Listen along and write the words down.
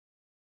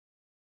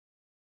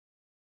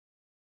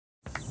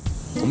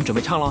我们准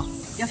备唱了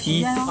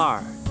，1、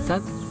2、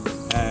3。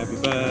Happy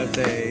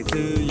birthday to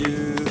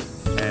you,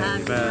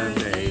 Happy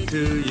birthday to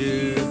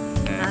you,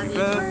 Happy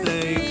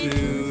birthday to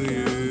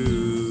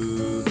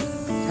you,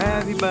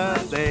 Happy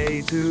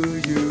birthday to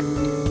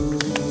you。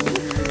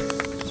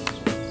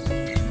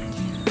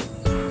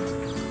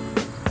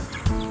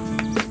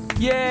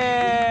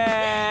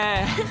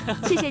耶！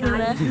谢谢你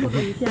们。我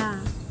问一下，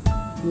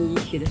你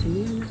许的什么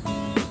愿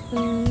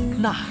呢？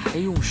那还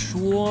用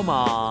说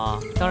吗？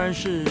当然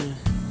是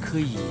可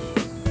以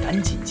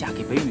赶紧嫁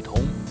给北雨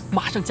桐，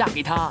马上嫁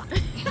给他。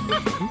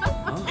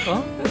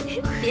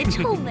别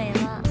臭美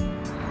了。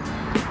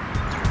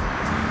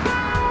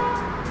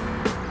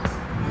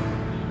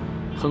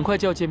很快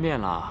就要见面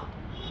了，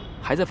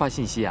还在发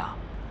信息啊？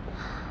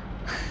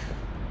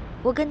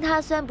我跟她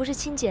虽然不是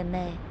亲姐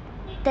妹，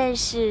但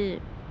是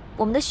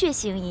我们的血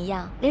型一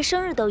样，连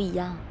生日都一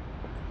样。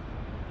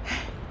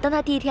当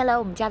她第一天来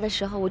我们家的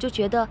时候，我就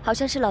觉得好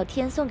像是老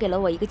天送给了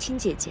我一个亲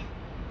姐姐。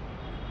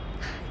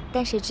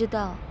但谁知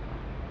道，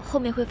后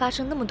面会发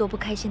生那么多不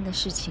开心的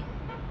事情。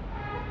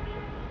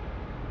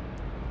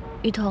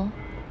雨桐，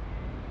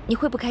你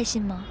会不开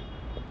心吗？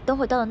等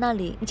会到了那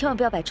里，你千万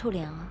不要摆臭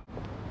脸啊！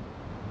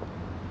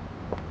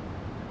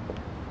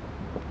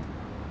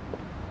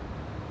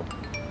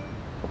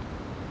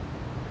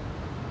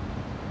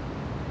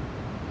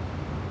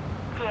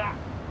姐，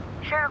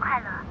生日快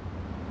乐！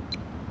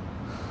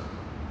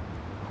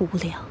无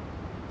聊。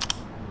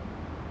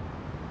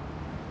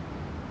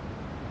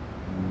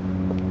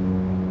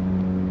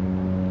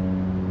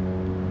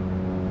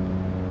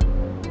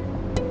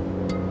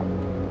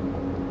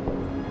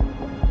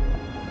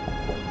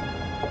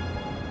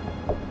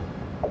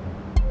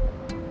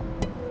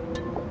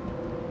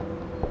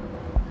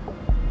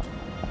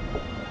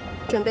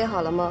准备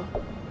好了吗？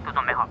都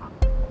准备好了。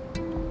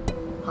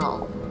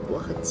好，我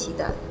很期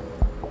待。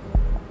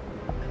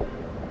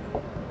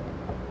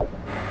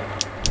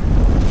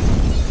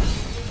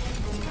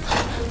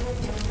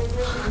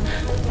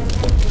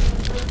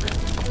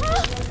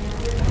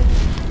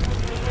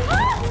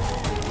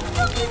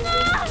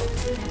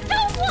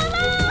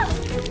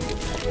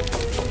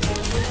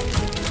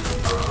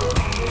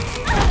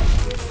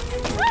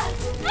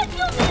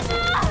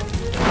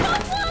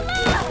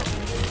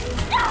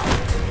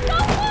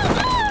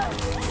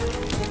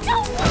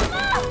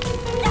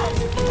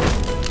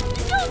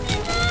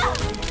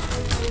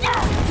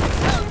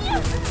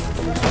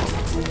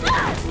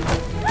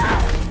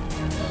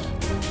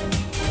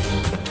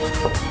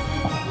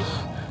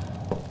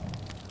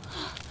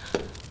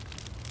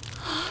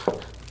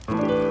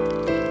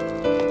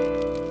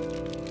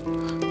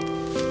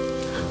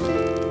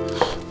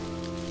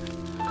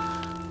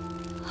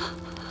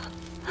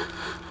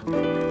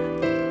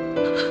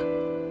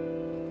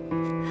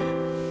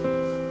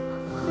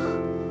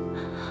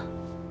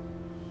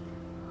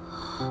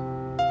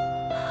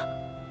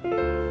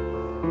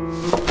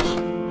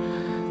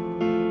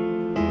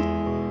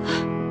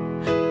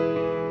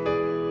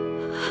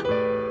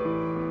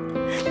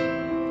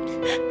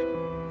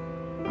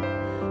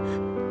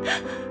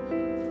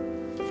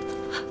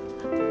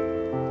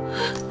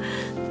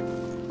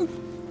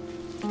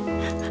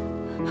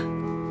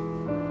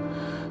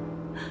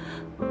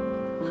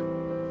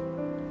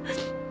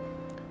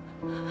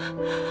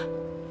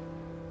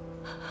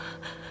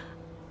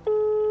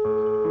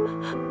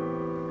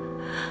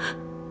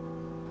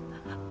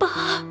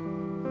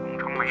工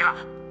程没了，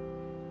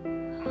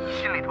你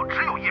心里头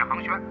只有叶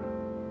航轩，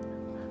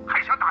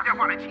还想打电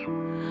话来气我？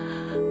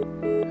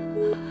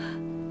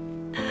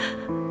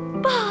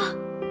爸，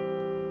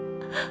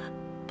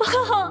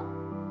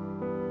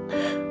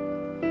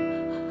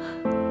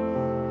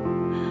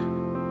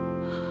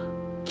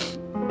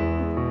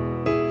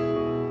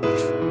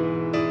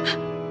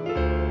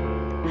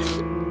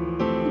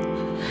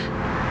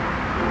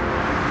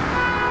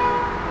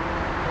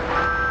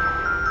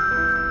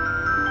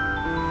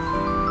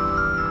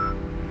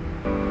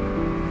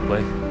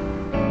喂，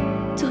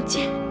总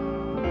监，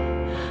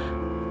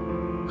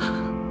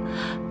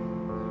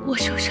我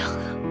受伤了，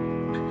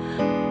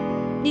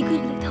你可以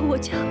来趟我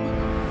家吗？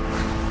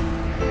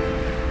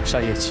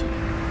沙叶琪，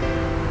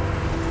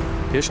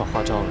别耍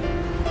花招了，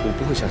我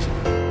不会相信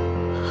你。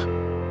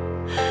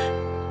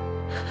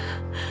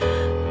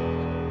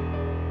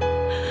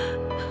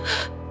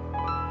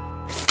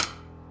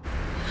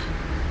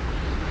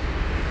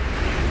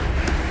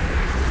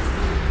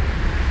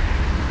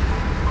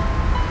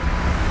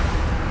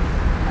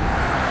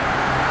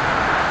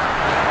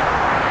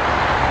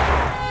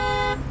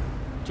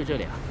就这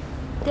里啊？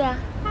对啊。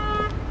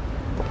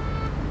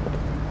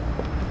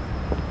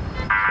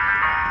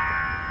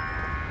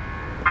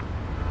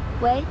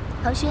喂，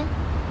航轩。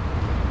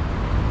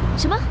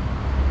什么？你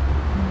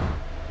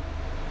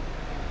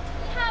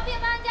好，病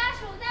房家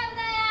属在不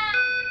在呀？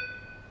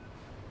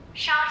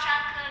烧伤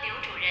科刘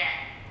主任，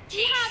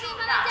请速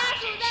到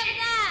急诊室。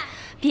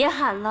别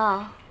喊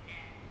了，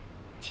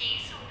请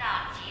速到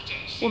急诊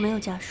室。我没有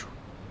家属。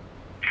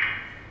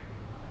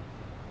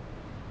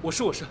我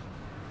是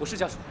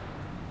家属，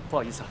不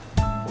好意思啊，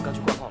我刚去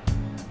挂号了。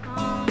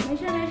没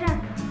事没事，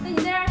那你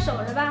在这儿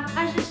守着吧，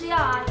按时吃药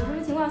啊，有什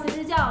么情况随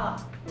时叫我。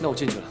那我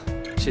进去了，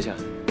谢谢啊。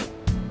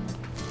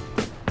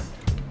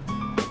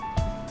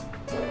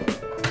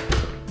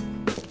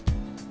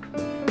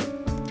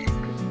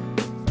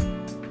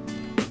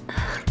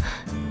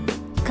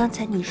刚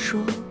才你说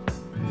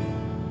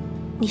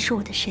你是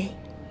我的谁？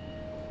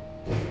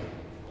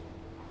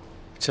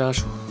家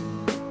属。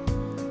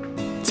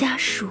家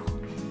属。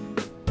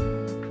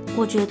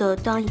我觉得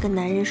当一个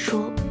男人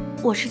说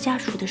我是家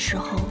属的时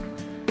候，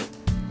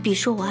比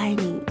说我爱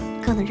你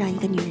更能让一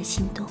个女人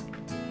心动。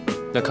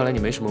那看来你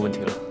没什么问题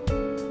了。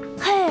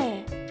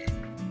嘿，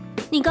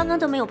你刚刚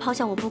都没有抛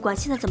下我不管，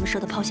现在怎么舍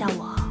得抛下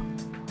我啊？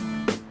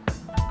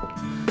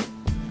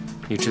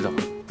你知道，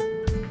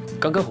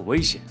刚刚很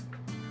危险。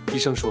医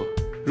生说，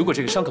如果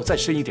这个伤口再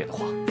深一点的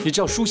话，你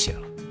就要输血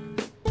了。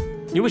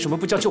你为什么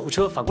不叫救护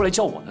车，反过来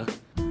叫我呢？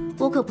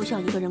我可不想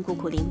一个人孤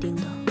苦伶仃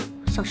的，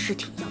像尸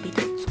体一样被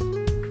带走。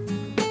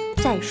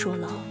再说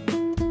了，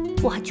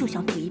我还就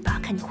想赌一把，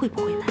看你会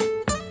不会来。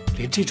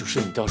连这种事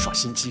你都要耍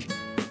心机，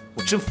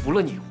我真服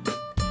了你。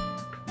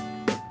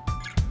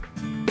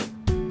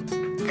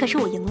可是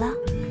我赢了，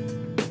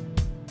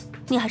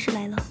你还是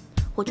来了，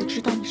我就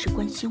知道你是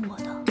关心我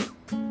的。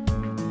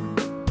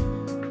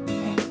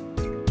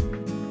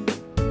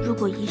如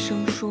果医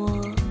生说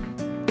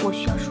我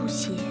需要输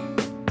血，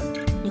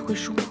你会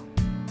输吗？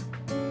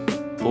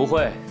不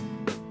会。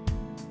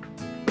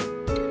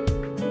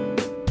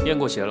验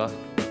过血了，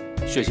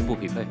血型不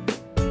匹配。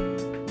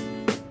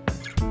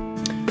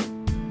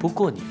不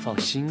过你放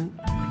心，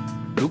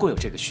如果有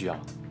这个需要，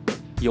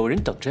有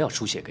人等着要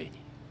输血给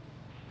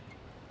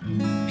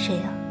你。谁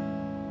呀？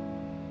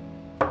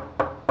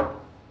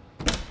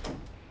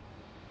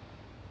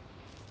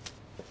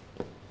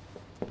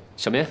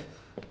小棉。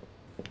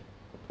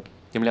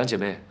你们两姐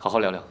妹好好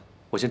聊聊，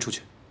我先出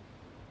去。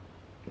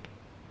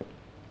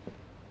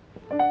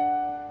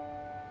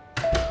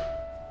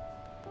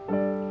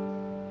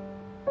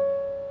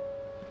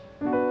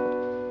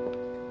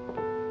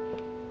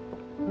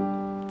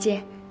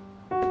姐，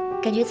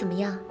感觉怎么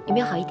样？有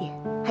没有好一点？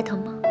还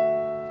疼吗？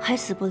还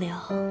死不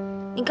了。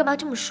你干嘛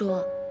这么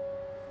说？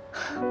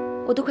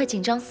我都快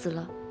紧张死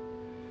了，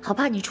好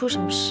怕你出什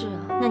么事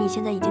啊！那你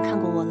现在已经看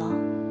过我了，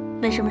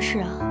没什么事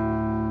啊，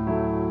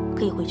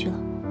可以回去了。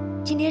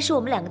今天是我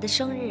们两个的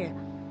生日，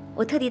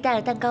我特地带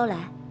了蛋糕来，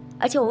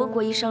而且我问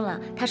过医生了，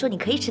他说你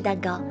可以吃蛋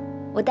糕，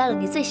我带了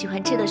你最喜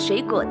欢吃的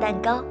水果蛋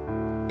糕。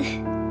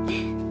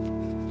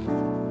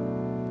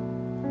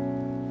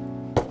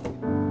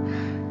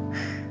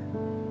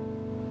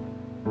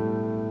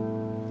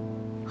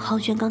航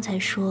轩刚才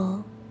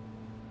说，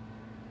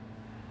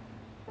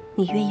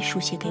你愿意输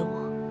血给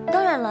我？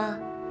当然了，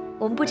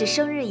我们不止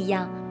生日一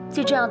样，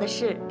最重要的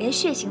是连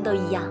血型都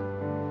一样，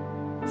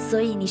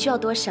所以你需要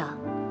多少？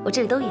我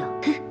这里都有。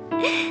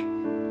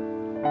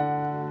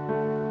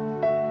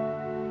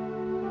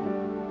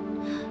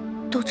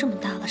都这么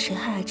大了，谁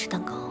还爱吃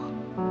蛋糕啊？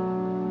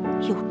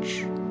幼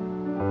稚。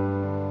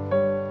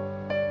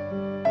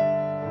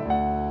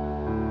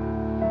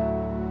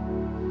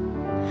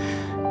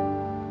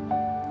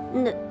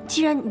那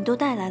既然你都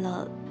带来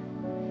了，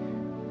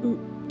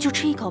就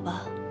吃一口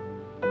吧。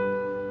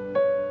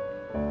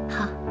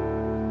好。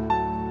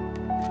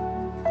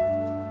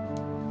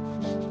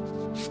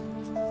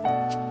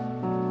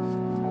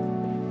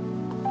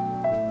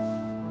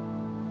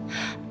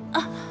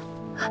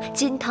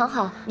姐，你躺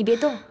好，你别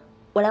动，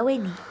我来喂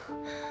你。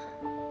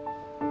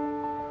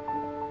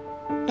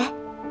来，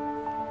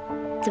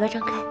嘴巴张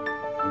开。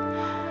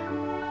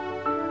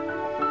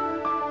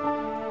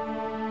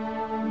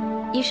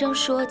医生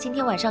说今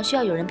天晚上需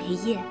要有人陪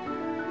夜，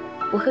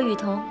我和雨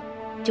桐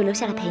就留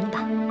下来陪你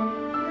吧。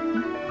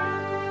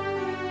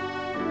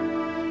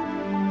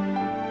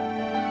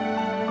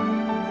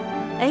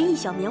哎，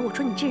小棉，我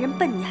说你这人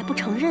笨，你还不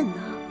承认呢？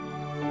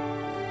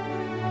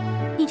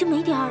你就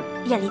没点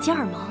眼力劲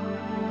儿吗？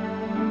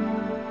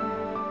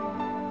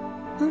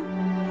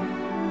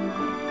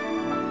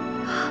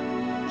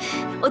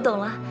我懂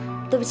了，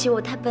对不起，我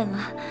太笨了。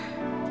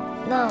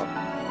那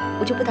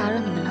我就不打扰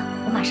你们了，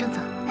我马上走。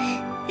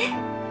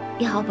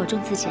你好好保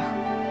重自己啊，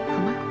好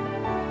吗？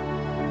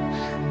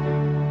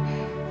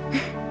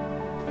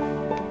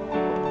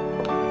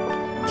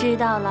知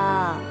道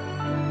了。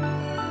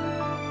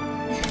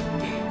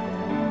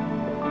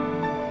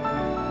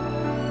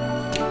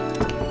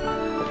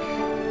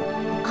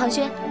航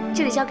轩，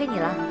这里交给你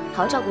了，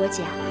好好照顾我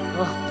姐啊。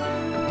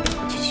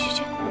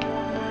去。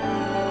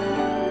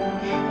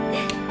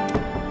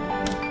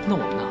那我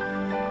们呢？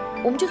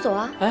我们就走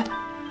啊。哎，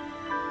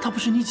她不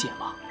是你姐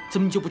吗？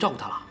怎么你就不照顾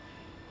她了？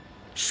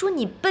说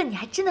你笨，你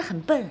还真的很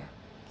笨，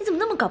你怎么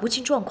那么搞不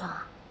清状况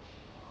啊？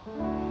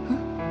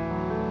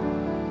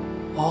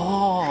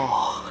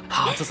哦，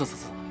好，走，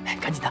哎，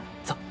赶紧的，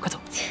走，快走。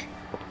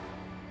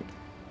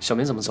小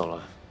棉怎么走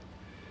了？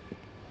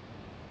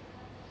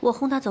我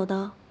轰她走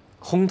的。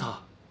轰她？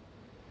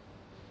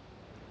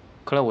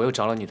看来我又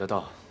着了你的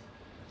道。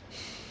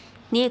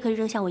你也可以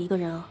扔下我一个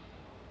人啊，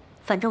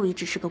反正我一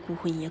直是个孤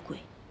魂野鬼。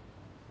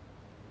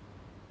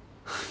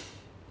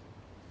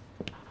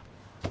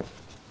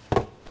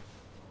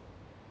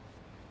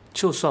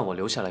就算我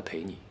留下来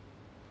陪你，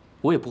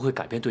我也不会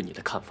改变对你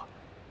的看法。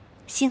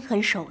心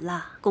狠手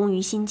辣，工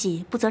于心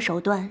计，不择手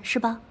段，是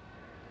吧？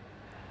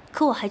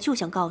可我还就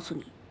想告诉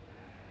你，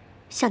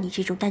像你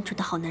这种单纯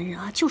的好男人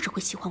啊，就是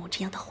会喜欢我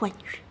这样的坏女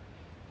人。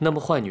那么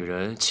坏女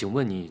人，请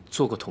问你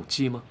做过统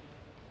计吗？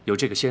有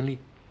这个先例？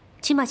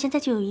起码现在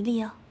就有一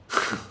例啊。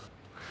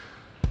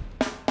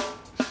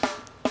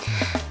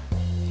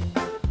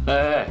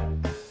哎，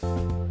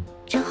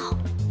真好。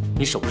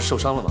你手不是受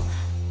伤了吗？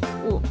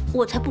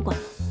我才不管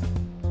呢。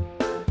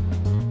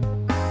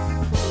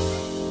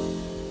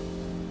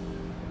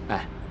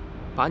哎，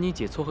把你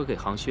姐撮合给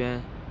杭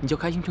轩，你就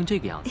开心成这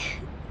个样子，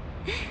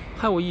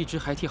害我一直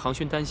还替杭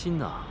轩担心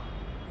呢。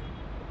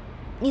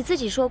你自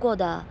己说过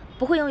的，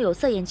不会用有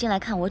色眼镜来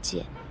看我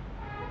姐。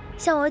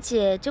像我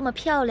姐这么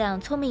漂亮、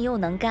聪明又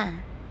能干，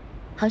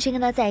杭轩跟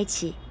她在一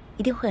起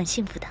一定会很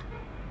幸福的。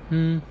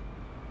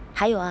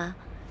还有啊，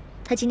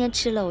她今天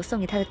吃了我送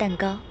给她的蛋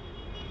糕，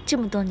这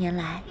么多年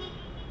来，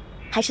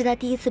还是她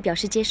第一次表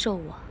示接受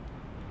我。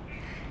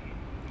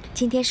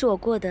今天是我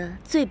过得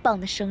最棒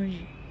的生日，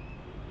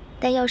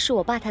但要是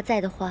我爸他在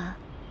的话，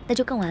那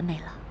就更完美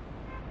了。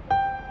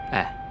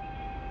哎，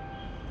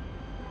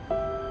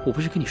我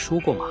不是跟你说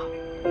过吗？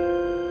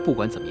不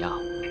管怎么样，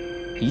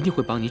一定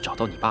会帮你找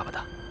到你爸爸的。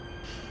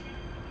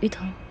雨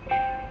桐，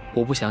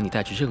我不想你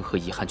带着任何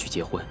遗憾去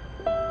结婚。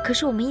可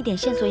是我们一点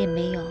线索也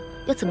没有，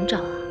要怎么找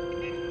啊？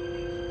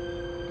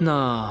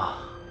那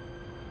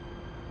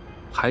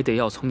还得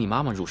要从你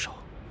妈妈入手。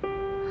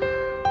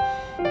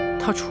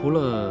她除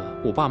了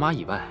我爸妈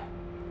以外，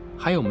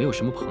还有没有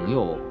什么朋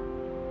友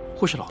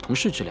或是老同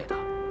事之类的？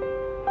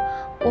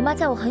我妈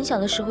在我很小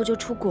的时候就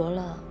出国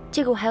了，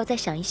这个我还要再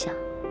想一想。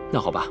那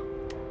好吧，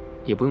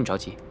也不用着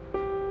急，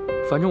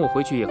反正我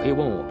回去也可以问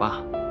问我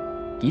爸，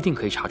一定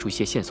可以查出一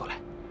些线索来。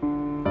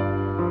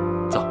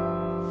走。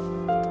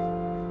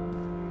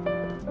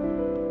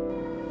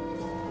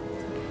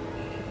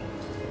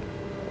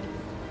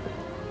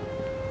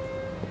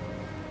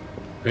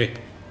哎，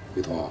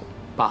雨桐，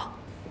爸，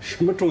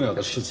什么重要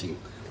的事情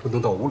不能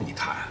到屋里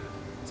谈？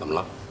怎么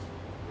了？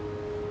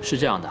是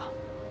这样的，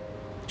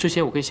之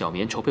前我跟小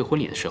棉筹备婚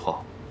礼的时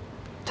候，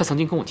他曾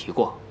经跟我提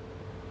过，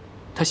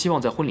他希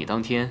望在婚礼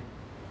当天，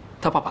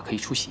他爸爸可以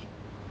出席。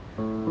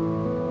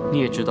你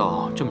也知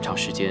道，这么长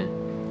时间，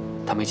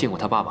他没见过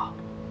他爸爸，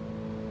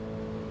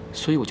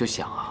所以我就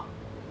想啊，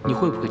你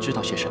会不会知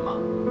道些什么？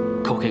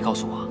可不可以告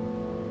诉我？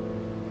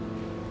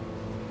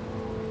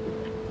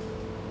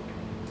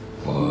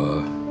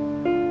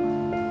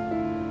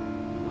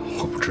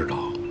我不知道。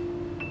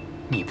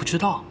你不知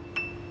道？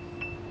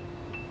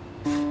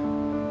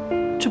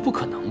这不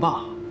可能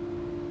吧？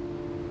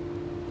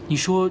你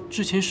说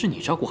之前是你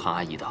照顾韩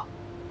阿姨的，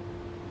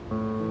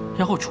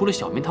然后除了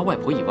小棉她外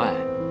婆以外，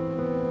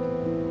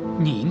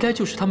你应该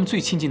就是他们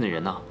最亲近的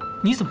人呢，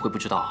你怎么会不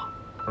知道啊？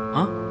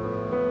啊？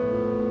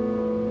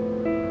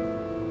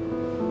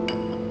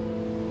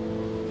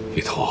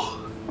雨桐，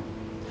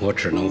我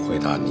只能回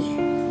答你，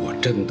我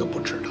真的不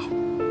知道。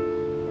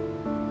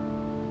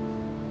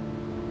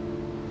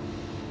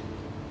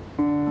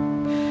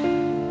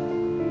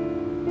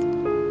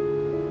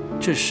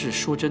这事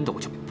说真的，我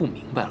就不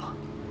明白了。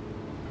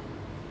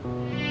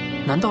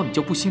难道你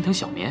就不心疼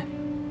小棉？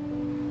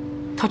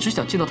他只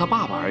想见到他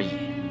爸爸而已，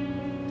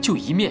就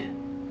一面，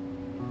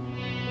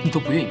你都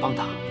不愿意帮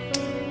他？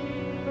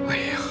哎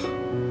呀，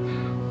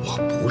我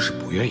不是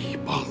不愿意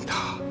帮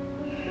他，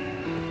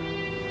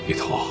雨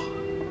桐，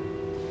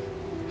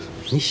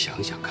你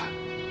想想看，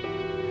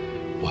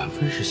婉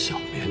芬是小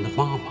棉的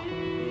妈妈，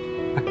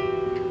哎，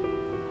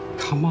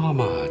她妈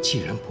妈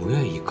既然不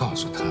愿意告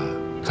诉她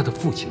他的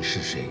父亲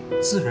是谁，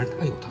自然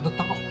他有他的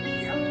道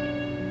理呀。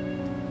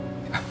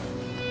哎，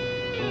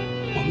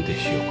我们得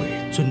学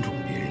会尊重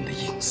别人的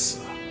隐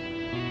私啊。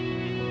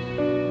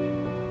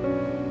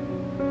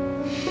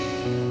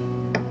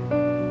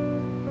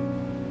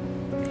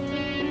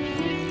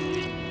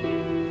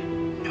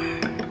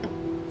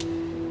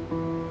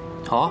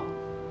好啊，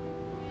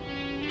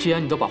既然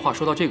你都把话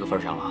说到这个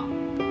份上了，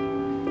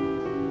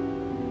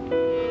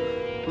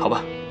好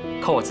吧，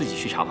靠我自己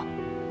去查吧。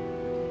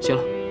行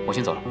了，我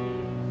先走了。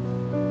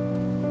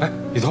哎，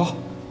雨桐，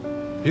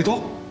雨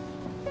桐，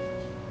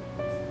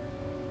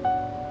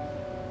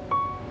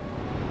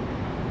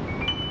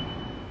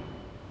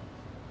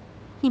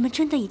你们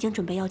真的已经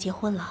准备要结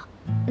婚了？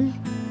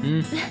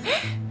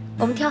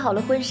我们挑好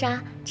了婚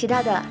纱，其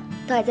他的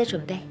都还在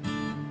准备。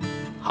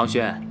杭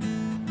轩，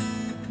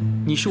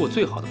你是我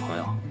最好的朋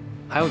友，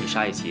还有你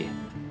沙一琪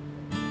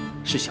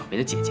是小棉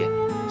的姐姐，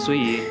所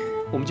以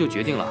我们就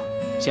决定了，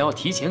想要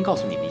提前告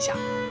诉你们一下。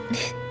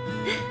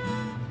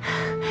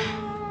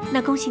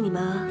那恭喜你们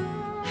啊！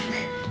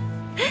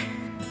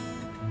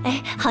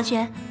哎，杭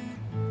轩，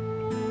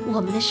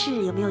我们的事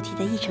有没有提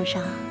在议程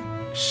上啊？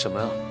什么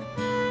呀？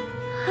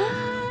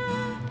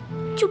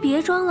就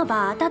别装了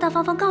吧，大大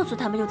方方告诉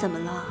他们又怎么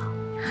了？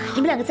你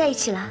们两个在一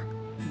起了？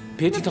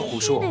别听他胡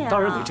说，当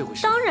然没这回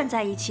事。当然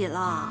在一起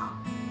了。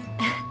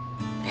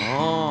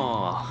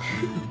哦，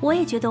我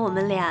也觉得我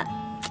们俩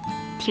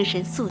挺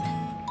神速的。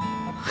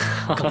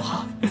干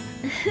嘛？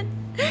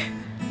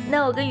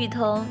那我跟雨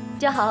桐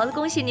就要好好的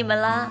恭喜你们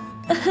啦！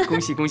恭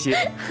喜恭喜，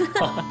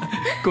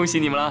恭喜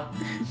你们啦！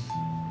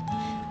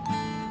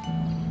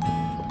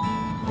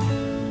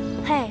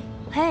嘿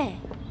嘿，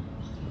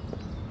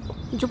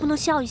你就不能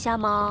笑一下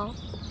吗？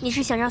你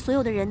是想让所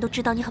有的人都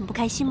知道你很不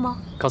开心吗？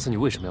告诉你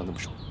为什么要那么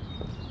说。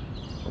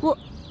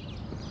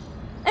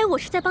我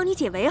是在帮你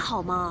解围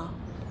好吗？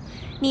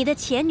你的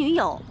前女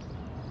友，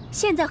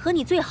现在和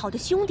你最好的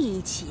兄弟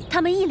一起，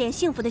他们一脸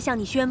幸福地向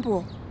你宣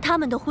布他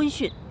们的婚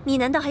讯，你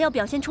难道还要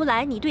表现出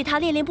来你对他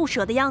恋恋不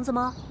舍的样子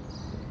吗？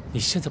你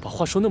现在把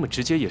话说那么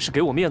直接，也是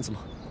给我面子吗？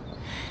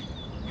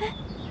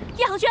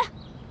叶航轩，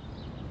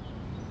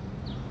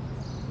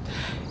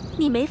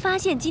你没发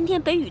现今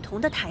天北雨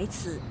桐的台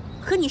词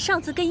和你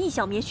上次跟易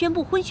小棉宣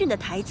布婚讯的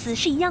台词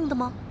是一样的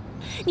吗？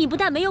你不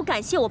但没有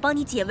感谢我帮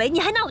你解围，你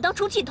还拿我当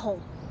出气筒。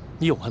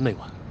你有完没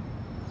完？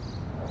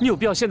你有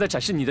必要现在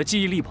展示你的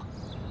记忆力吗？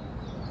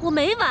我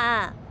没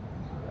完，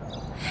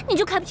你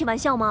就开不起玩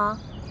笑吗？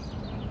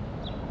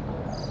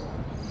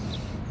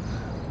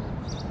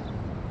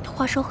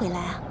话说回来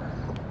啊，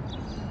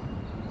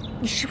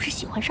你是不是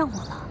喜欢上我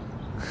了？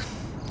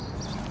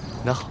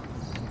那好，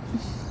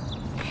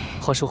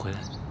话说回来，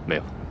没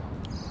有。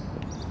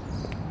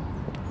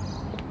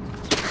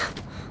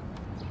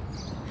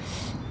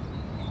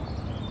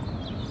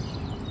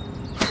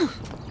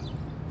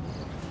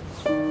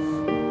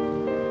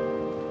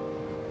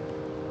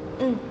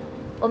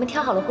我们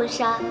挑好了婚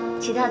纱，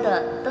其他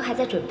的都还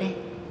在准备。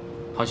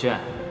航轩，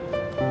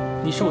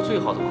你是我最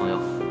好的朋友，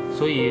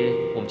所以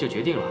我们就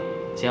决定了，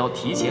想要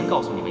提前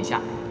告诉你们一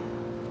下。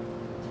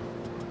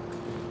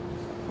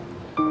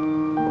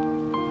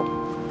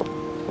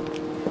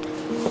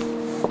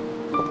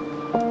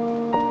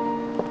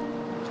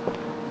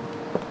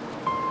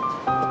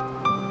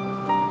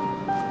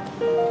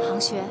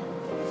航轩，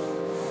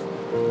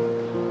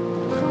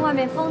我说外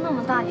面风那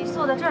么大，你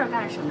坐在这儿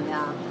干什么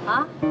呀？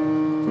啊？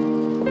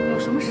有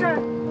什么事儿？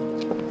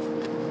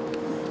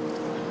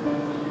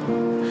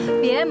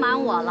别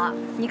瞒我了，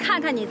你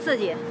看看你自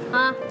己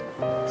啊，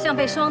像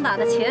被霜打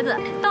的茄子。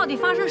到底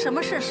发生什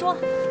么事？说。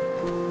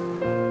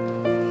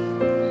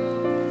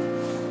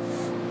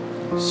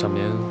小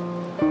棉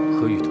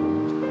和雨桐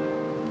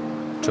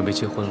准备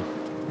结婚了。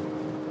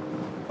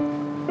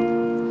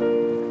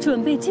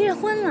准备结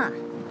婚了？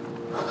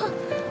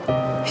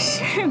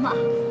是吗？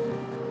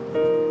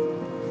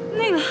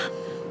那个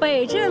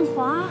北振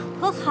华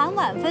和韩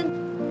婉芬。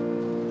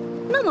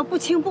那么不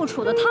清不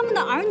楚的，他们的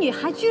儿女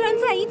还居然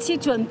在一起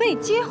准备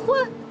结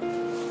婚。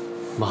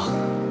妈，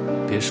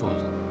别说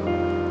了。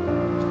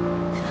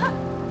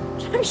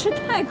真是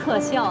太可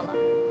笑了。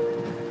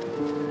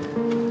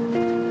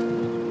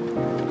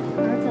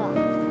儿子，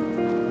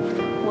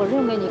我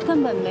认为你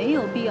根本没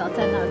有必要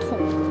在那儿痛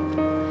苦。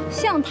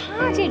像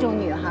她这种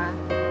女孩，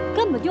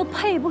根本就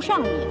配不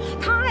上你。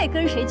她爱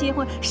跟谁结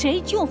婚，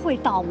谁就会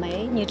倒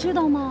霉，你知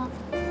道吗？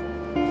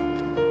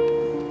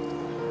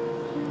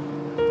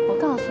我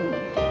告诉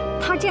你。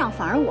他这样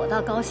反而我倒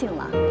高兴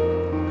了。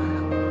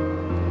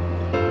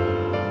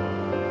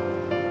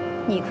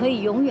你可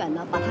以永远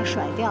的把他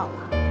甩掉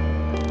了。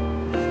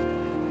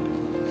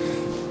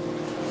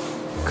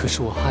可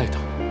是我爱他。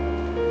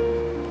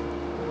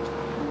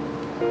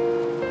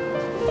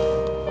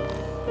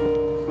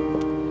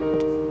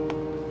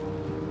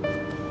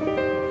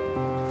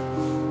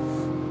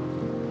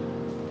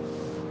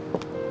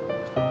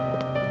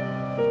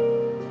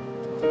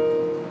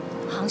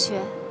航轩。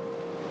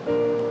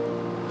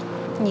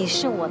你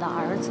是我的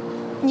儿子，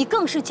你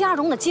更是家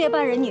荣的接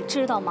班人，你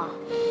知道吗？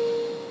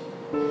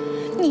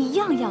你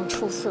样样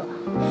出色，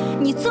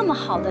你这么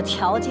好的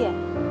条件，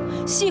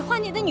喜欢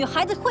你的女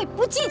孩子会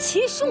不计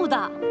其数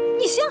的。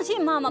你相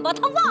信妈妈，把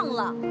她忘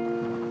了，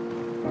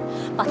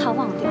把她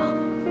忘掉，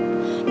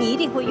你一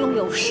定会拥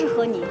有适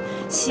合你、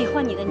喜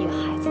欢你的女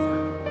孩子的，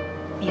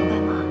明白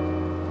吗？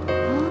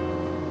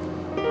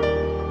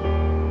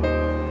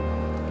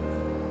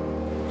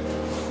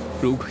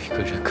如果一个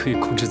人可以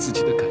控制自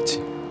己的感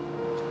情，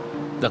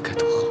那该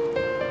多好！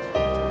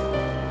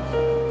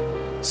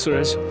虽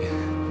然小棉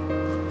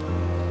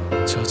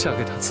就要嫁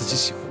给她自己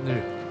喜欢的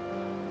人，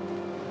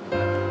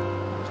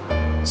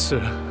虽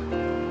然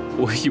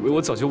我以为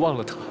我早就忘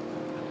了她，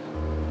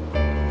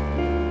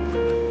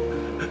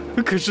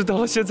可是到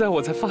了现在，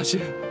我才发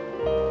现，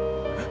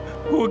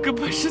我根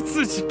本是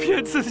自己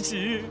骗自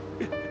己。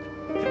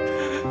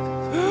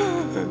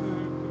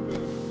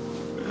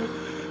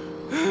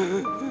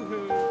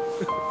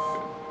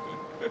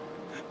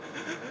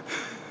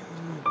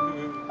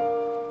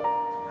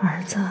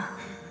儿子，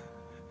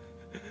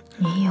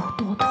你有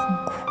多痛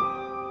苦，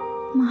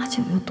妈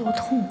就有多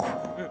痛苦。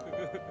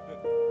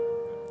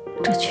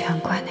这全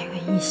怪那个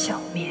易小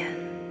棉。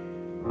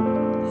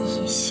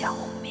易小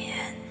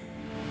棉。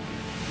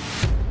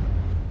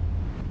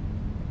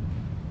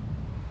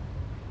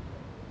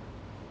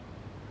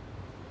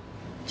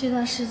这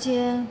段时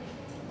间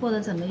过得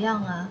怎么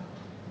样啊？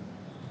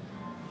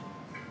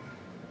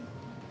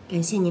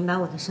感谢您把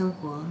我的生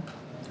活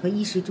和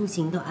衣食住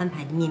行都安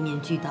排得面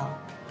面俱到。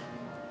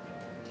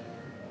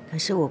可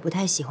是我不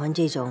太喜欢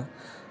这种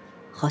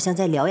好像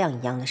在疗养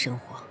一样的生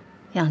活。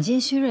养精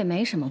蓄锐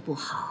没什么不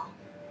好。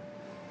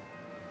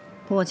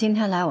不过今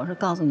天来，我是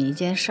告诉你一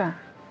件事儿：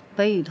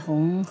北雨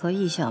桐和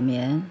易小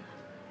棉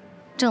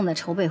正在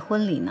筹备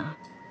婚礼呢。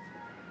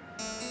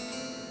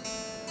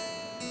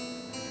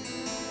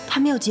他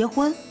们要结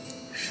婚？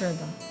是的，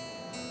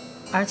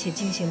而且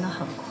进行得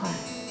很快。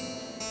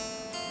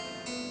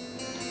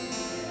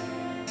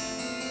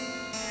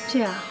这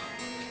样，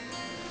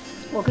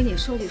我跟你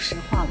说句实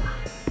话吧，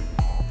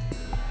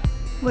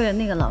为了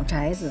那个老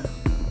宅子，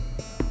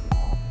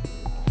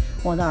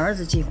我的儿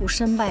子几乎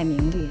身败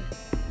名裂。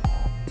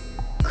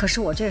可是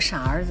我这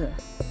傻儿子，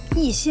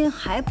一心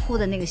还扑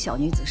在那个小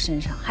女子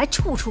身上，还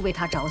处处为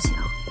她着想。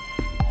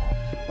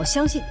我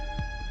相信，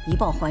一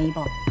报还一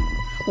报。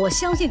我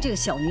相信这个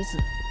小女子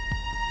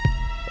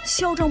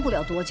嚣张不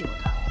了多久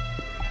的。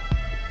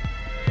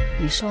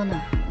你说呢？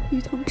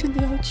雨桐真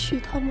的要娶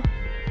她吗？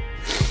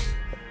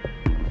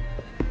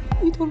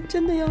雨桐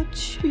真的要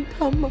娶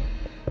她吗？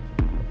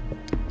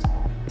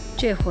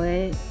这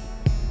回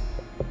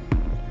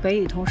北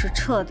雨桐是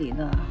彻底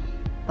的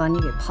把你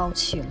给抛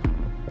弃了。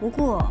不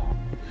过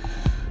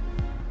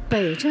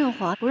北振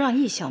华不让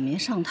易小棉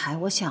上台，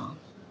我想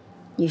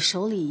你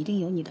手里一定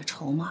有你的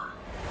筹码。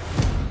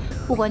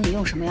不管你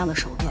用什么样的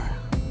手段，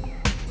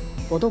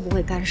我都不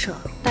会干涉。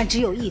但只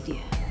有一点，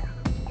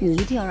你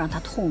一定要让他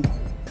痛苦。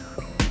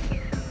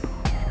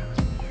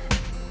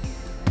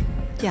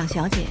蒋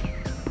小姐，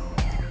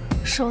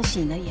收起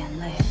你的眼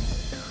泪，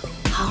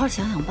好好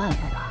想想办法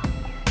吧。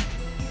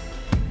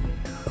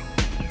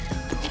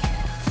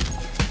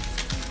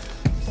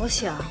我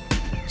想，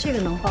这个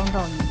能帮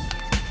到你。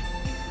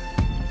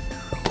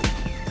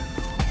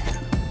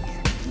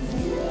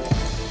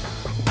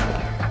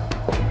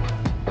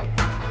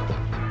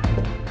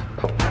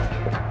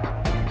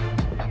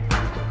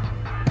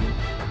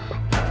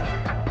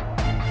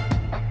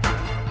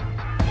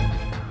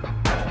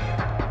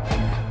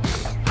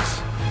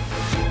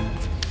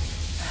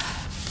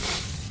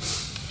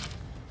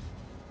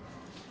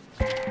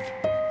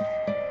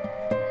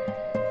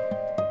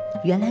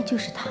原来就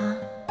是他。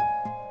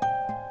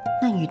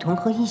那雨桐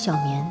和易小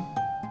棉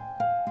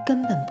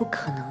根本不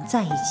可能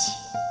在一起。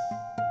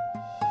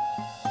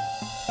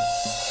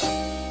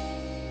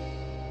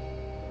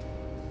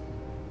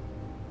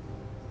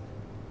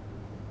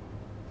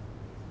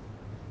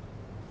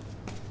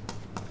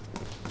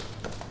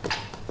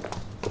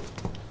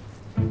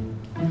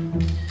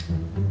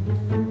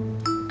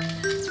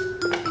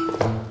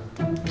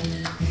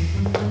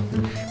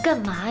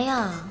干嘛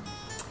呀？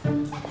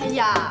哎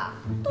呀，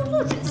都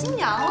做准新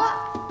娘了，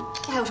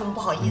这还有什么不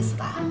好意思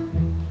的？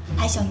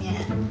哎，小棉，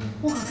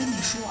我可跟你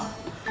说，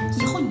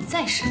以后你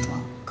再试妆，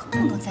可不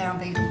能再让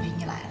北雨桐陪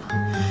你来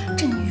了。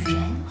这女人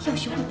要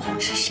学会保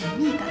持神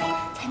秘感，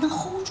才能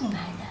hold 住男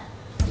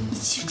人。你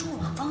记住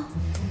了啊！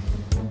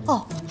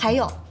哦，还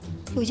有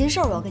一件事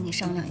我要跟你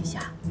商量一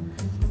下，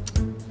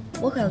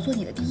我可要做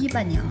你的第一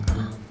伴娘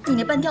啊！你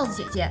那半吊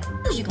子姐姐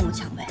不许跟我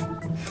抢位。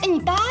哎，你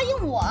答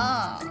应我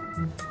啊！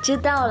知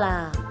道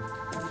啦。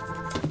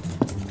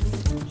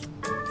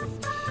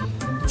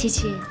琪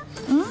琪，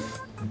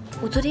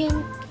我昨天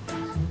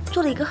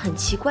做了一个很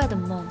奇怪的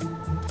梦。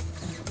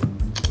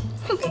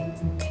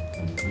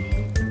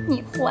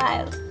你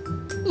坏了，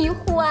你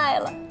坏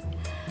了，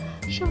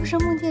是不是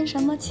梦见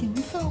什么情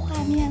色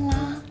画面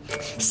啦？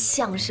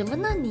想什么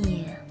呢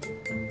你？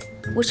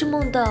我是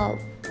梦到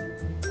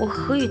我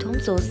和雨桐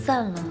走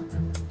散了，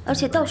而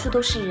且到处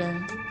都是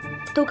人，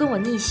都跟我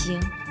逆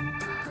行。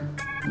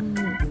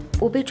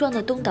我被撞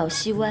得东倒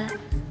西歪，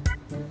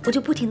我就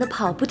不停地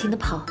跑，不停地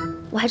跑，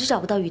我还是找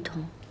不到雨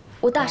桐。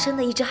我大声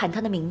地一直喊她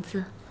的名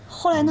字。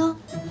后来呢？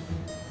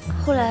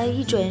后来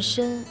一转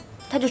身，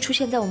她就出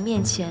现在我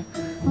面前，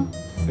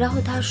然后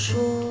她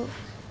说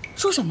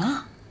什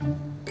么？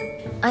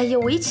哎呀，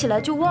我一起来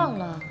就忘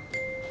了。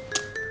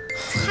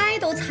猜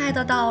都猜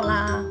得到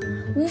啦，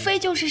无非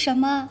就是什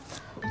么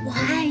“我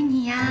爱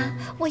你呀，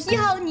我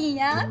要你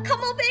呀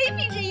 ，Come on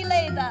baby” 这一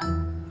类的。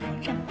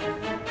反正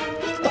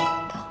你懂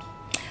的。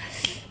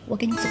我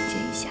给你总结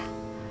一下，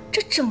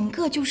这整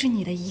个就是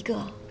你的一个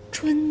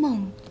春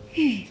梦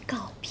预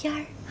告片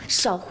儿。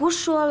少胡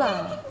说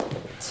了。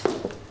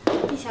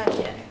易小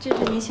姐，这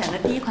是你选的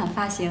第一款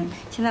发型，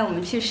现在我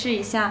们去试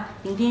一下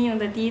迎宾用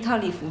的第一套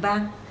礼服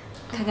吧，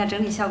看看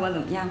整体效果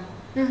怎么样。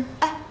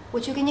哎，我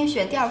去给你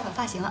选第二款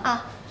发型了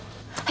啊。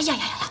哎呀，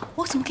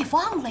我怎么给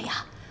忘了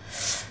呀？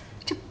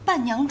这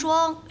伴娘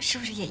装是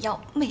不是也要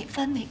美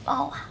翻美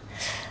爆啊？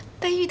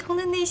北雨桐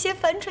的那些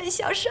帆船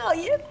小少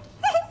爷，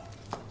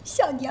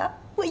小娘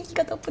我一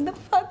个都不能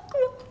放过。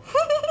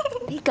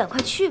你赶快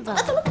去吧。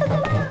走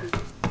了。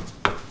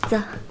走。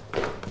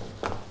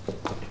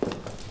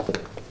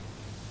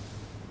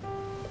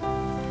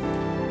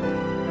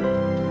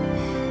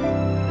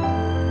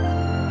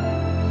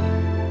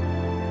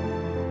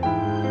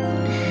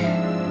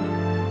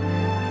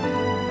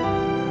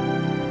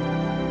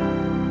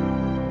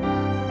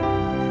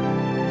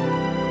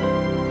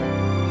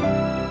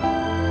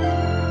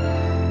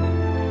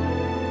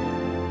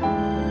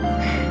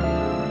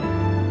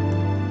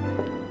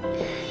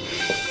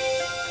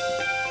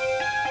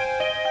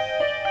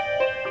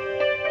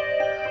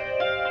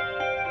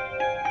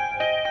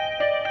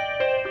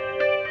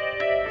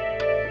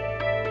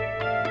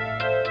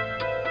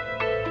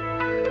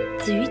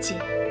子瑜姐，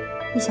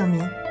易小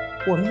棉，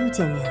我们又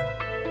见面了。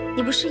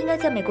你不是应该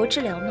在美国治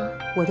疗吗？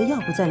我的药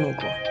不在美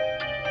国。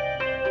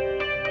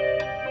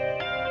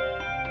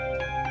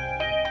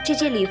这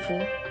件礼服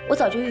我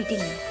早就预定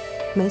了。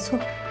没错。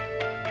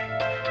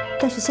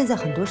但是现在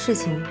很多事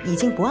情已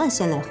经不按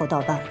先来后到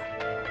办了，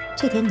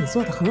这点你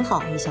做得很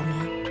好，易小棉。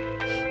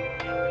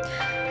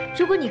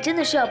如果你真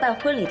的是要办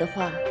婚礼的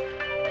话，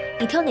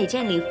你挑哪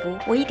件礼服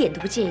我一点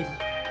都不介意。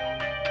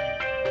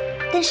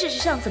但事实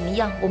上怎么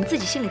样，我们自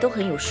己心里都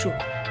很有数。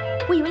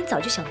我以为你早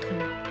就想通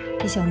了。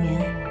易小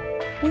棉，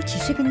我只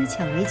是跟你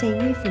抢了一件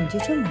衣服，你就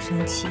这么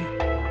生气？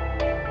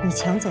你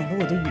抢走了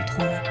我的雨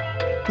桐，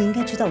你应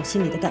该知道我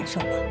心里的感受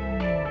吧？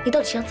你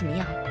到底想怎么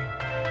样？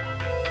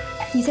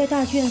你在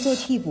大剧院做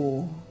替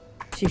补，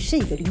只是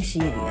一个临时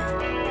演员。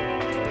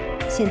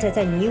现在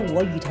在你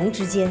我雨桐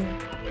之间，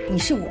你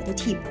是我的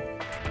替补，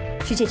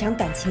是这场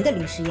感情的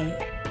临时演员。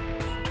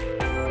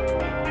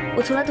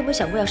我从来都没有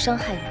想过要伤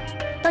害你。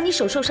当你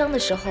手受伤的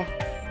时候，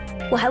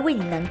我还为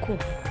你难过。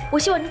我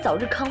希望你早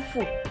日康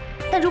复。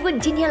但如果你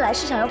今天来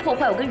是想要破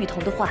坏我跟雨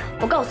桐的话，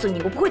我告诉你，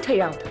我不会退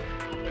让的。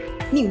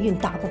命运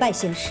打不败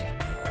现实。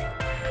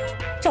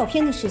照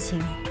片的事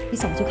情你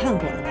早就看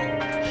过了吧？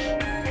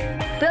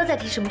不要再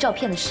提什么照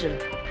片的事了。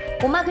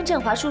我妈跟振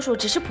华叔叔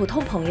只是普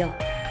通朋友，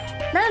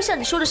哪有像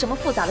你说的什么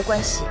复杂的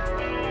关系？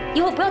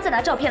以后不要再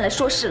拿照片来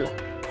说事了。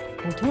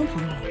普通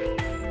朋友，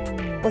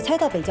我猜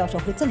到北教授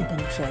会这么跟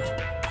你说的。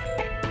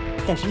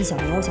但是易小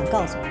棉，我想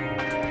告诉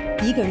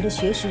你，一个人的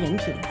学识人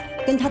品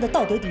跟他的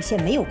道德底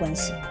线没有关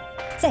系。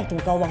再德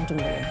高望重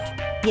的人，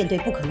面对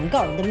不可能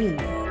告人的秘密，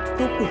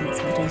都会隐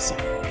藏真相。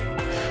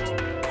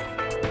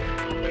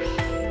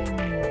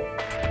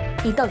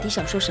你到底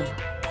想说什么？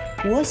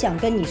我想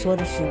跟你说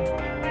的是，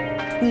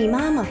你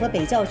妈妈和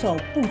北教授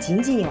不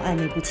仅仅有暧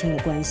昧不清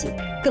的关系，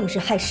更是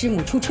害师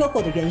母出车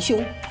祸的元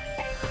凶。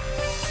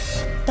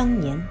当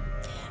年，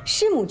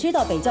师母知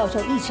道北教授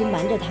一直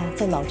瞒着她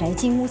在老宅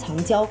金屋藏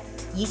娇，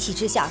一气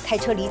之下开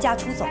车离家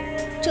出走，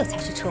这才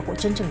是车祸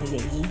真正的原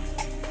因。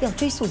要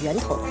追溯源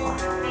头的话，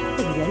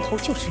那个源头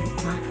就是你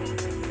妈。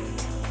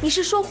你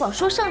是说谎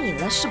说上瘾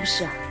了是不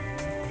是啊？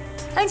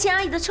安琪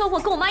阿姨的车祸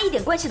跟我妈一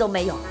点关系都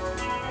没有。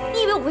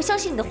你以为我会相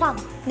信你的话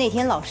吗？那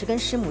天老师跟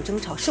师母争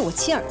吵，是我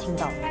亲耳听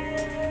到的。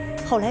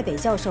后来北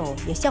教授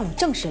也向我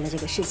证实了这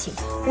个事情，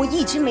我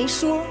一直没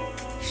说，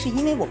是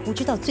因为我不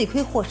知道罪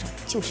魁祸首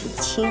就是你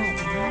亲爱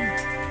的妈妈。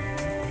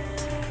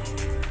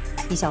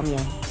易小棉，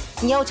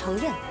你要承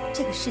认，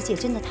这个世界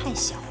真的太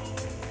小。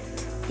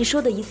你说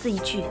的一字一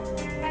句，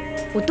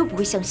我都不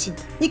会相信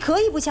的。你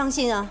可以不相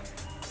信啊，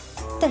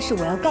但是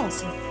我要告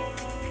诉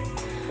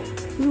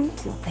你，如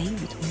果北雨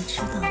桐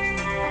知道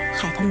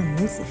害他们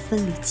母子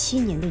分离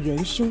7年的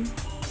元凶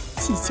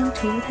即将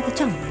成为他的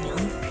丈母娘，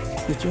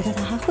你觉得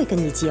他还会跟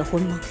你结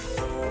婚吗？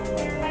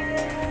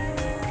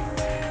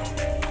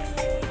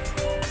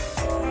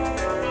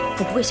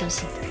我不会相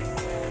信的，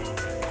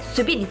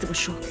随便你怎么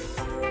说。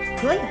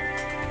可以，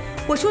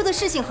我说的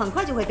事情很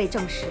快就会被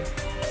证实。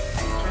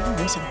还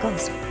有，我想告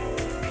诉你，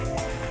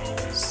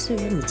虽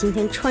然你今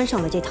天穿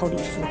上了这套礼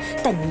服，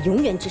但你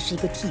永远只是一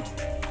个替补。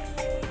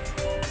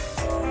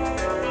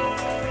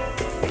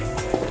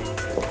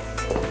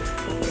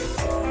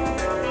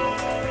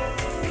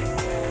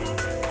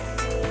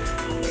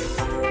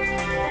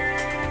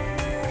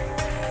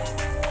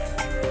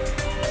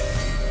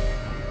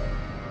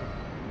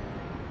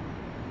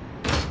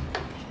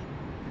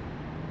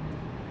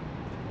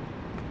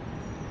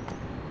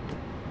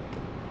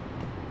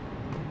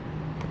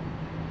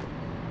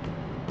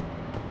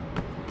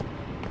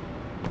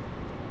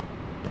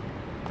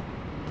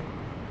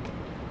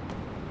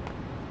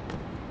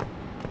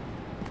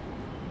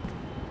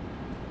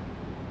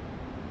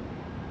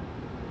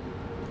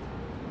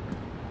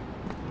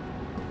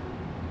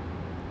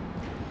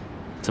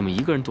怎么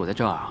一个人躲在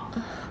这儿啊？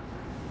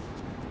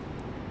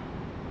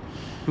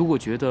如果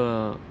觉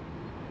得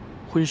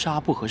婚纱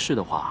不合适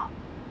的话，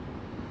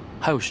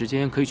还有时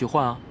间可以去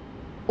换啊。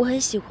我很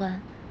喜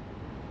欢，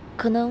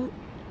可能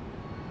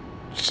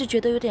是觉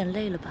得有点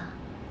累了吧。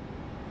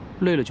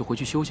累了就回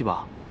去休息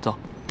吧。走，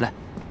来。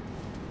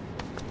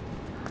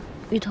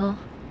雨桐。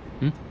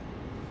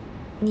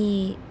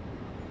你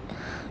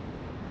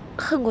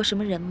恨过什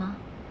么人吗？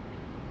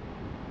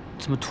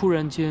怎么突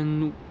然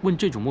间问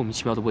这种莫名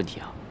其妙的问题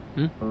啊？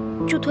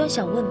就突然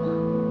想问嘛。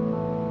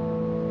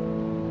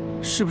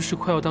是不是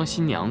快要当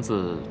新娘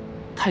子，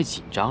太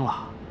紧张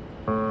了，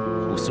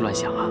胡思乱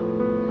想啊？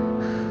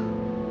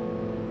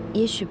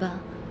也许吧，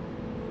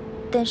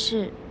但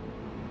是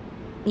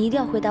你一定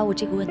要回答我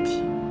这个问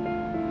题。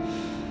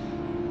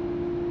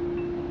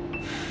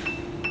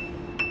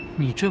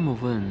你这么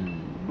问，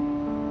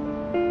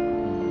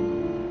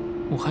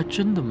我还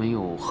真的没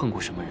有恨过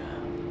什么人，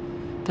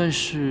但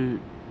是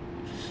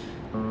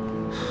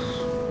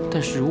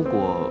如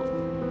果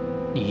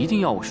你一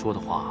定要我说的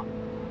话，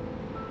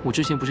我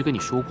之前不是跟你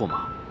说过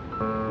吗？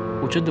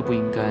我真的不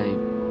应该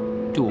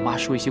对我妈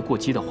说一些过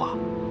激的话。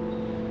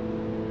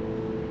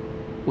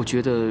我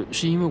觉得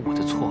是因为我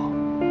的错，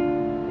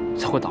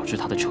才会导致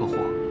她的车祸。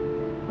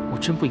我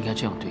真不应该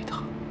这样对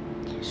她。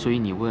所以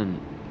你问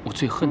我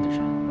最恨的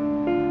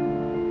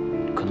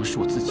人，可能是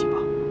我自己吧。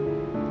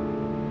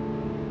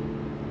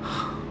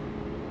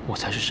我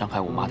才是伤害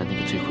我妈的那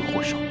个罪魁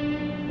祸首。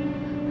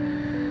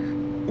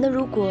那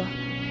如果，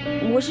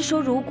我是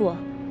说如果，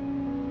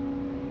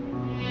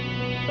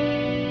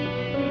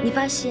你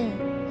发现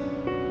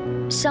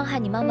伤害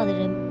你妈妈的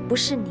人不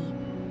是你，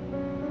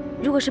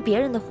如果是别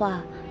人的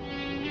话，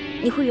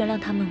你会原谅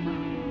他们吗？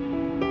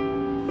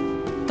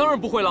当然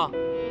不会了。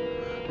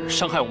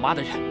伤害我妈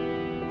的人，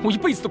我一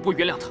辈子都不会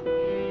原谅他。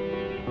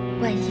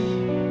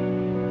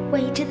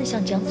万一真的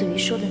像蒋子瑜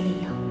说的那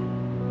样，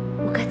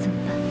我该怎么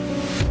办？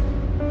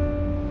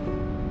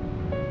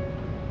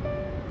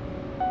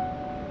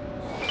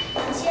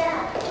同学，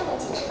中午一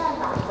起吃饭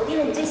吧，我订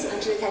了你最喜欢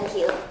吃的餐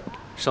厅。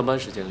上班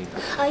时间领导。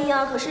哎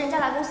呀，可是人家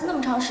来公司那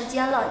么长时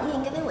间了，你也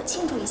应该为我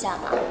庆祝一下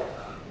嘛。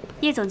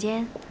叶总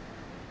监，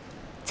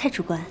蔡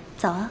主管，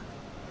早啊。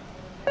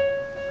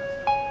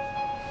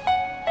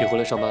你回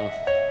来上班了？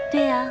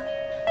对呀，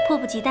迫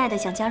不及待的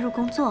想加入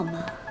工作嘛。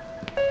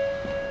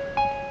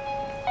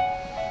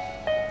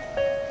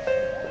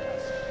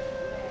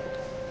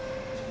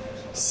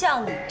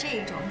像你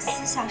这种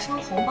私下收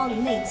红包的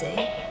内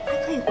贼，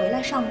还可以回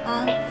来上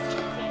班，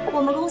我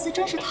们公司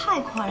真是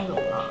太宽容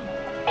了。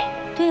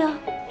对呀，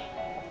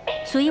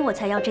所以我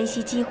才要珍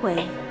惜机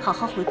会，好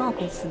好回报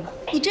公司嘛。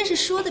你真是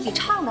说的比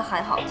唱的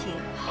还好听。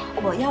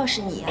我要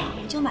是你啊，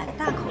我就买个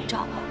大口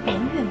罩，永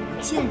远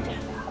不见人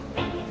了。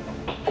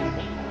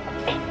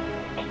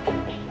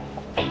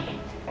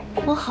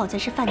我好在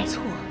是犯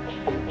错，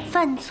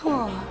犯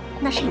错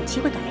那是有机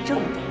会改正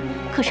的，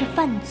可是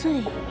犯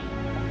罪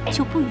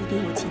就不一定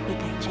有机会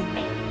改正。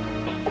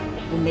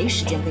我没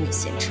时间跟你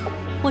闲扯。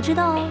我知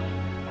道哦，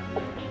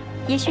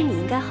也许你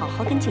应该好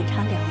好跟警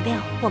察聊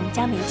聊我们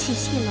家煤气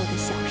泄漏的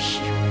小事。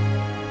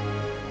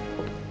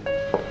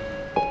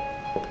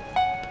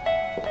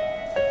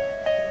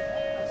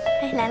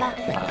哎，来了。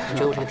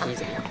觉得我这个提议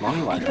怎么样？忙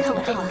一晚上。你看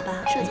我这个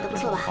吧，设计的不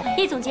错吧？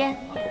叶总监，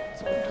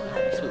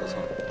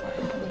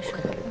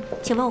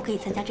请问我可以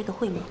参加这个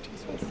会吗？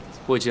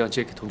我已经让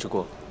Jake 通知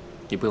过了，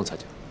你不用参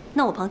加。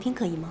那我旁听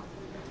可以吗？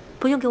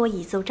不用给我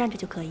椅子，我站着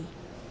就可以。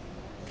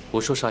我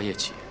说沙叶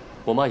琪，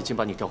我妈已经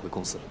把你调回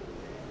公司了，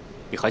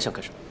你还想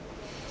干什么？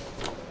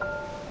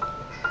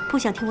不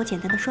想听我简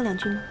单的说两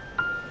句吗？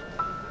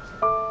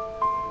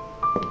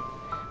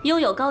拥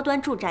有高端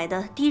住宅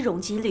的低容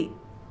积率，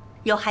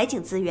有海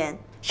景资源、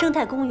生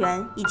态公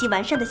园以及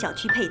完善的小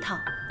区配套。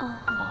哦，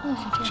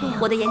是这样。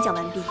我的演讲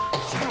完毕。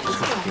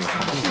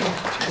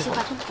这计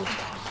划真不错。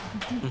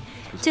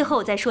最后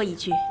我再说一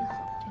句，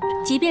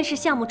即便是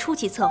项目初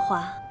期策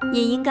划，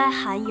也应该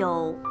含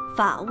有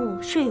法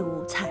务、税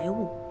务、财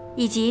务，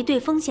以及对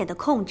风险的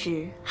控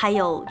制，还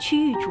有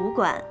区域主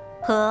管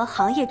和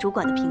行业主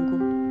管的评估。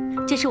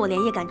这是我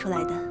连夜赶出来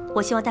的，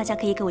我希望大家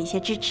可以给我一些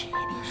支持。别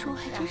说，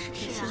还真是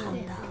挺想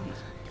的，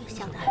这个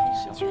想的还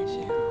是全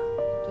面啊。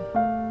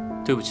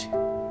对不起，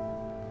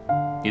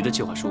你的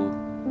计划书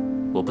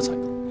我不采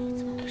纳。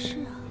怎么回事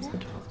啊？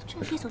这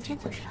叶总监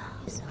怎么了？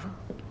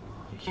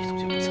叶总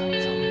监不采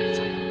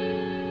纳。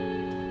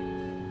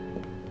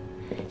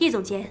叶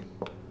总监，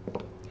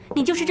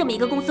你就是这么一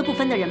个公私不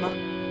分的人吗？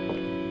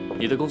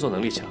你的工作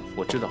能力强，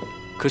我知道，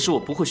可是我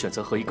不会选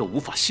择和一个无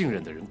法信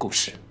任的人共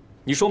事。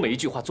你说每一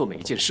句话，做每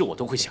一件事，我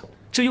都会想，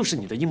这又是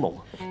你的阴谋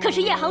吗？可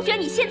是叶航轩，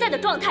你现在的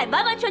状态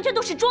完完全全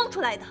都是装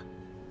出来的。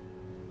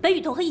北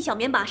雨桐和易小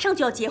棉马上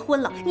就要结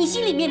婚了，你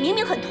心里面明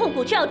明很痛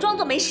苦，却要装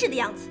作没事的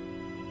样子。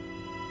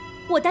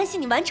我担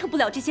心你完成不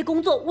了这些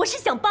工作，我是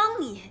想帮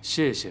你。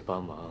谢谢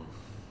帮忙，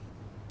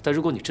但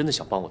如果你真的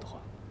想帮我的话，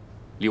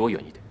离我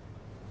远一点。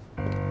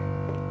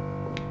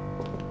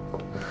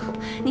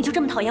你就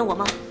这么讨厌我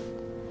吗？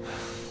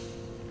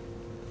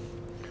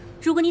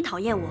如果你讨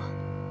厌我，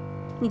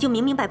你就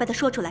明明白白的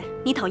说出来，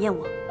你讨厌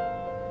我。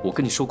我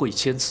跟你说过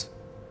1000次，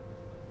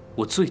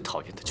我最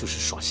讨厌的就是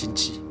耍心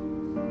机、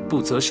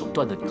不择手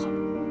段的女孩。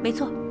没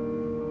错，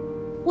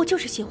我就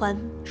是喜欢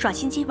耍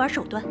心机、玩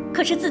手段。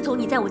可是自从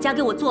你在我家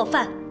给我做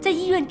饭，在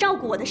医院照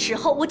顾我的时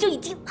候，我就已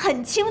经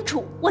很清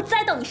楚，我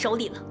栽到你手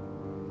里了。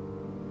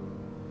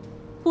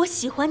我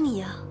喜欢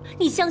你啊，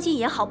你相信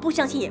也好，不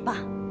相信也罢。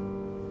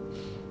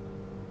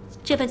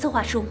这份策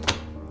划书，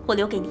我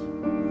留给你，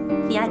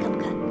你爱看不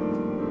看？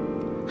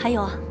还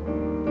有啊，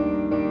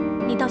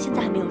你到现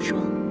在还没有说，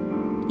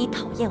你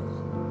讨厌我。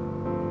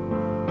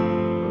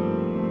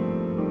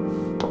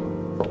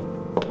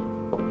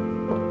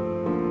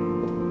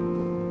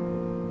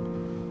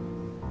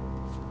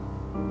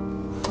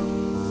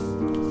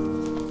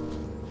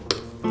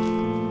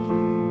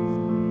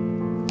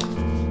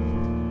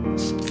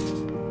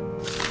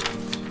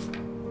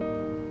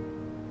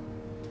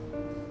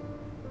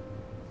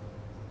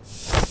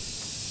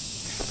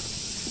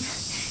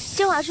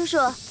振华叔叔，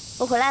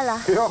我回来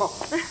了。哟，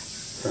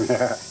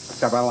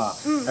下班了。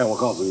哎，我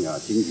告诉你啊，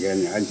今天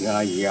你安晴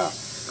阿姨啊，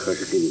可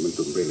是给你们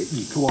准备了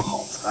一桌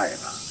好菜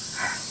呢。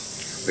哎，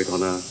回头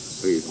呢，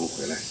魏雨桐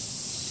回来，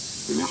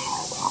你们好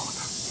好夸夸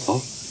她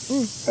啊。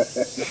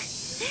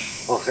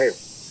哦，还有，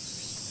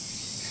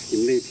你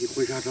们那批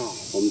婚纱照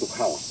我们都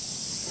看了，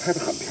拍得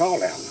很漂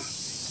亮啊！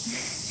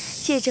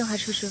谢谢振华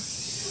叔叔。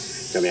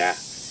小棉，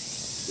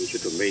你去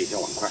准备一下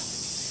碗筷，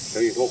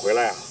等雨桐回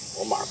来啊，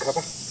我马上开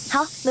饭。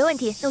好，没问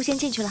题，那我先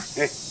进去了。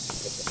哎。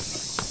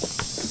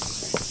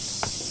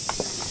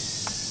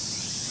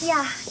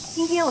呀，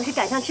今天我是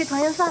赶上吃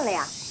团圆饭了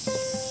呀。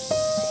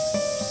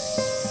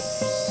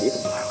你怎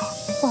么来了？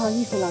不好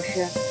意思，老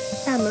师，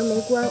大门没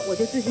关，我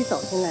就自己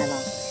走进来了。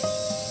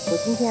我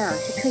今天啊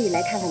是特意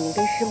来看看您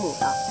跟师母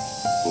的。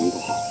我们都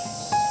好，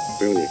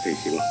不用你费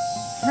心了。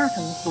那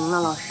怎么行呢，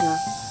老师？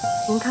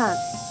您看，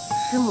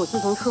师母自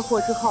从车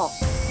祸之后，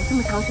我这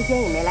么长时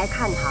间也没来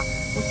看她，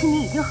我心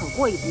里已经很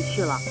过意不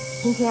去了。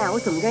今天啊，我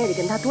怎么着也得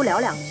跟她多聊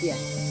两句。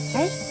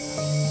哎，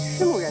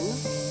师母人呢？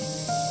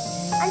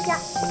安家。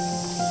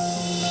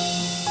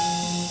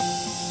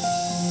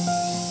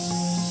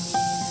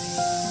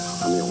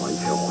还没有完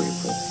全恢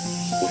复，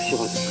我希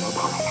望你不要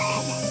打扰他，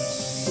好吗？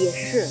也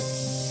是。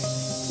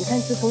你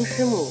看，自从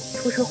师母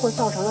出车祸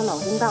造成了脑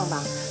震荡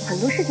吧，很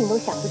多事情都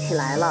想不起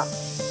来了。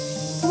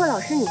不过老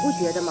师，你不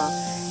觉得吗？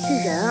这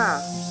人啊，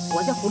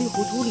活在糊里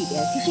糊涂里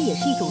边，其实也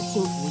是一种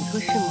幸福，你说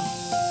是吗？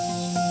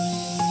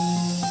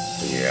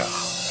子夜啊，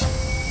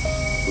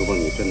如果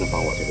你真的把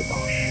我这个导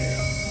师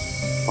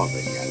放在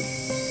眼里，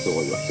对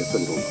我有些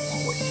尊重的话，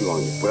我希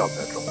望你不要在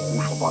这胡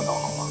说八道，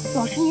好吗？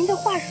老师，您这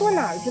话说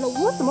哪儿去了？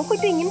我怎么会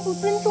对您不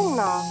尊重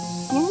呢？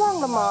您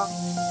忘了吗？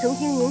曾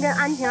经您跟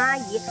安晴阿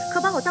姨可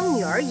把我当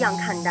女儿一样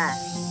看待，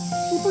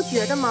你不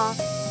觉得吗？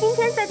今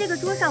天在这个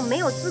桌上没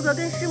有资格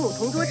跟师母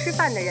同桌吃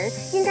饭的人，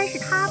应该是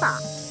她吧？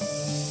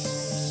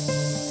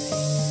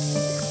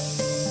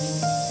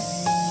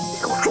你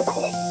给我住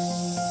口！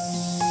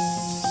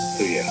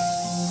子夜，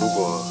如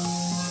果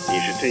你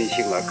是真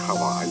心来看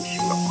望安晴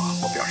的话，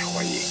我表示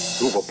欢迎；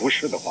如果不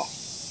是的话，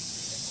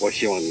我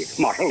希望你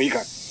马上离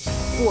开。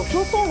我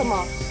说错了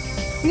吗？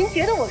您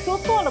觉得我说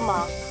错了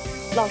吗？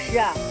老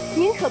师，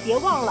您可别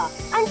忘了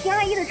安晴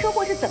阿姨的车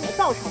祸是怎么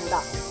造成的。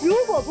如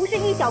果不是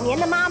易小棉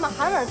的妈妈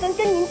韩婉芬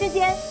跟您之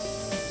间，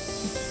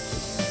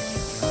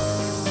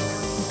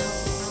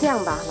这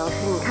样吧，老师，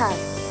你看，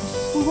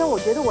今天我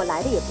觉得我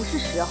来的也不是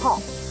时候，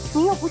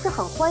您又不是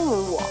很欢迎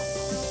我。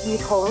雨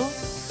桐、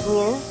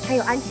您还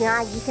有安晴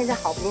阿姨现在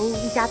好不容易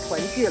一家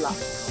团聚了，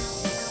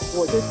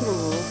我就祝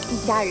您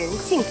一家人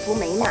幸福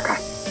美满，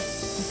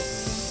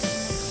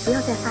不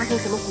要再发生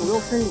什么骨肉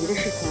分离的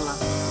事情了，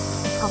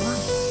好吗？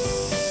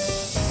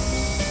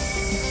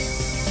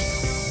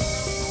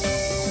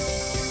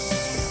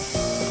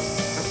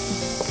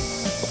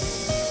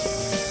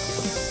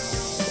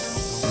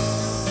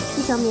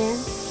小棉，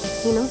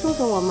你能送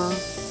送我吗？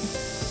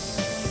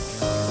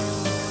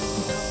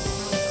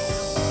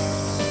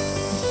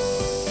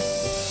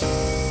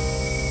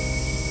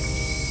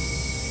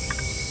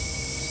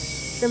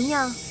怎么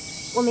样？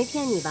我没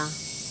骗你吧？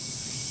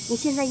你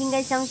现在应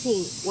该相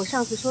信我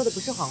上次说的不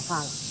是谎话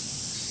了。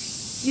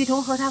雨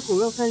桐和他骨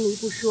肉分离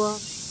不说，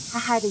还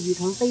害得雨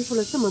桐背负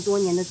了这么多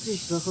年的自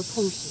责和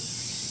痛苦。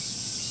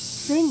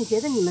所以你觉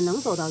得你们能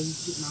走到一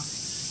起吗？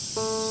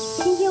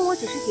今天我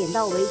只是点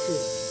到为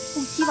止。不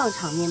希望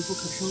场面不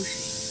可收拾。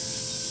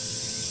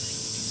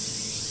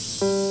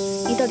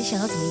你到底想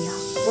要怎么样？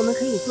我们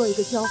可以做一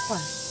个交换，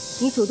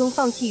你主动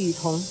放弃雨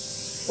桐，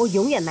我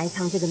永远埋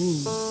藏这个秘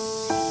密。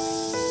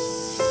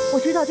我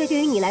知道这对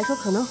于你来说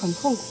可能很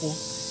痛苦，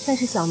但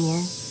是小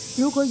棉，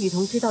如果雨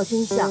桐知道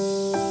真相，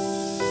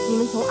你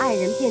们从爱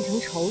人变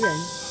成仇人，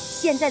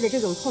现在的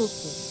这种痛苦，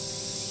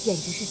简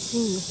直是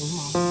心于鸿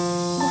毛。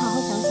你好好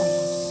想想吧。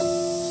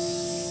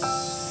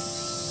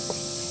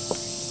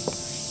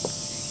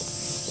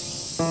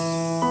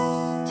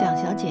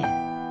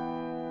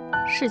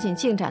事情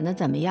进展的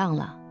怎么样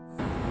了？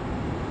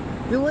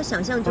如我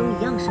想象中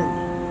一样顺利。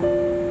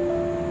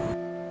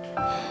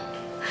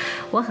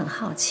我很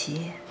好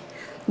奇，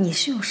你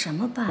是用什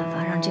么办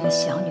法让这个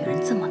小女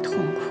人这么痛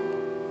苦？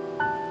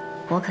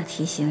我可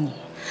提醒你，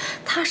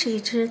她是一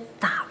只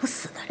打不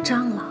死的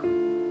蟑螂。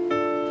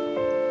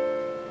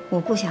我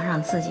不想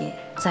让自己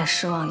再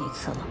失望一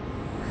次了。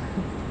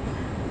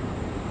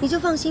你就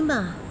放心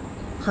吧，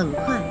很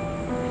快，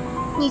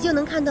你就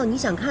能看到你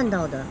想看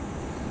到的。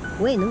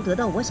我也能得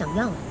到我想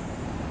要的。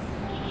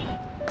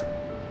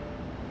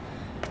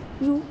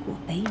如果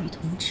北雨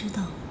桐知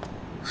道，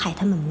害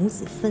他们母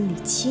子分离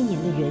7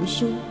年的元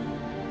凶，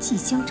即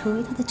将成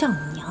为他的丈母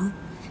娘，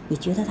你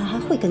觉得他还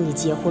会跟你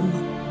结婚吗？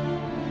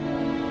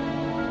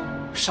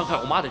伤害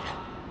我妈的人，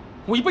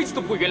我一辈子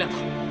都不会原谅他。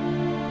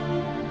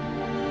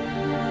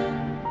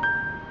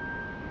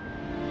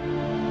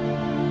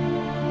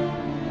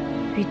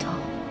雨桐，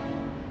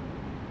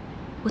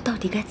我到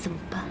底该怎么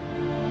办？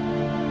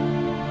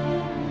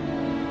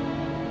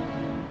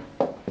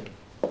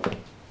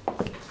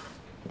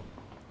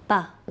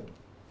爸，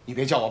你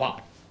别叫我爸。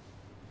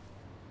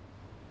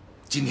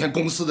今天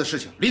公司的事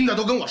情，琳达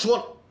都跟我说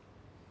了。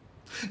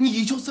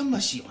你就这么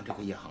喜欢这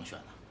个叶航轩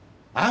呢？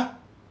啊，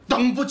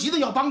等不及的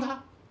要帮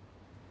他。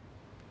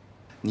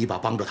你把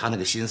帮着他那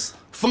个心思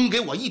分给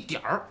我一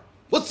点儿，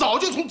我早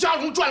就从家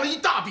中赚了一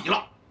大笔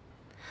了。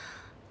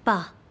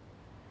爸，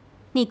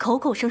你口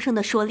口声声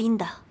的说琳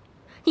达，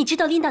你知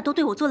道琳达都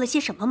对我做了些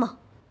什么吗？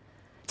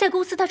在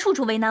公司他处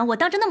处为难我，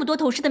当着那么多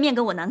同事的面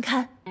跟我难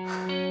堪，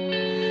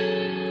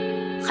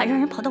还让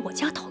人跑到我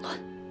家讨论。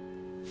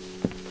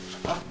什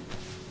么？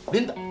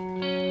琳达，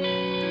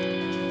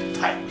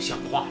太不像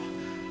话了！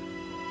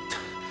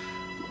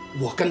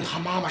我跟他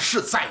妈妈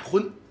是再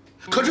婚，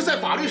可是，在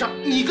法律上，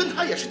你跟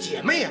他也是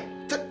姐妹啊。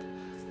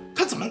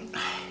他怎么？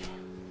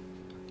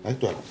哎，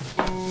对了，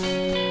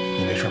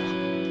你没事吧？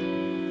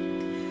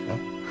啊？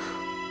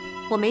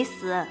我没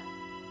死，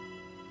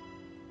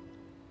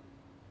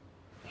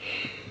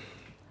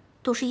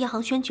都是叶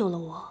航轩救了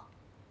我。